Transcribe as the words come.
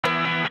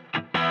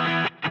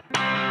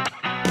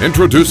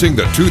Introducing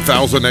the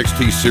 2000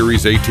 XT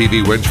Series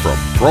ATV winch from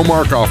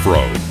ProMark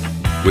Off-Road.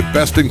 With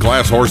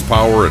best-in-class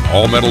horsepower and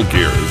all-metal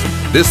gears,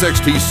 this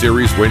XT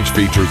Series winch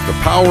features the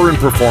power and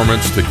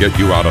performance to get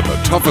you out of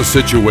the toughest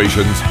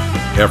situations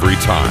every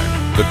time.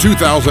 The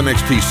 2000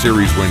 XT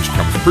Series winch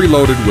comes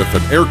preloaded with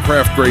an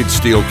aircraft-grade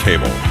steel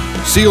cable,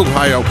 sealed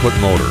high-output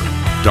motor,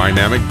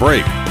 dynamic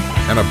brake,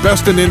 and a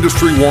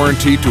best-in-industry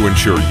warranty to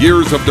ensure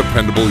years of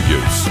dependable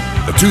use.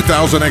 The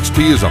 2000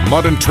 XT is a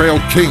mud and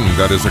trail king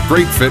that is a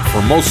great fit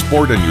for most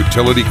sport and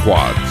utility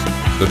quads.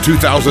 The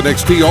 2000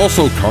 XT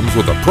also comes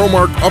with a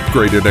ProMark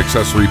upgraded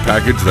accessory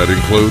package that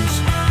includes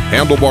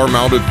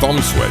handlebar-mounted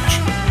thumb switch,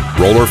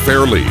 roller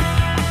fair lead,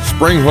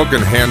 spring hook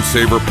and hand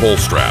saver pull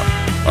strap,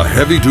 a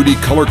heavy-duty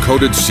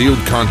color-coded sealed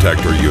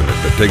contactor unit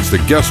that takes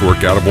the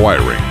guesswork out of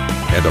wiring,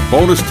 and a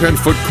bonus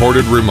 10-foot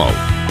corded remote.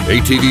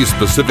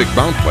 ATV-specific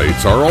mount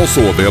plates are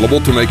also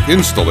available to make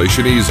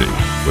installation easy.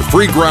 With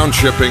free ground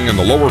shipping in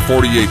the lower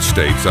 48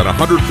 states and a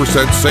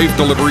 100% safe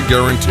delivery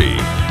guarantee,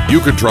 you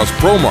can trust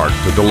ProMark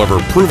to deliver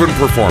proven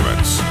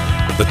performance.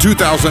 The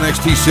 2000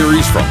 XT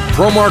Series from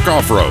ProMark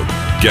Off-Road.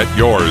 Get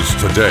yours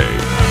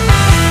today.